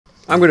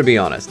I'm gonna be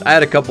honest, I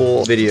had a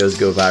couple videos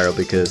go viral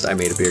because I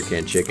made a beer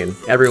can chicken.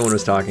 Everyone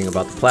was talking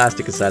about the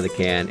plastic inside the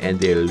can and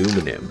the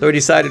aluminum. So I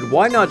decided,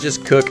 why not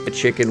just cook a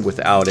chicken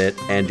without it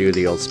and do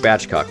the old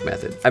spatchcock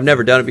method? I've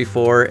never done it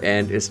before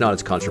and it's not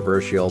as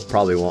controversial,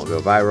 probably won't go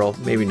viral,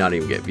 maybe not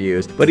even get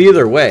views, but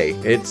either way,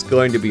 it's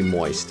going to be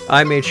moist.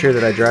 I made sure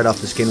that I dried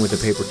off the skin with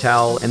a paper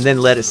towel and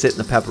then let it sit in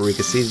the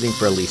paprika seasoning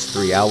for at least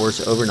 3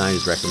 hours. Overnight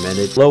is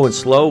recommended. Low and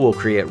slow will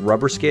create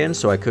rubber skin,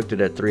 so I cooked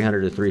it at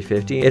 300 to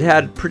 350. It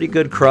had pretty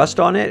good crust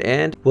on it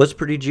and was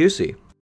pretty juicy.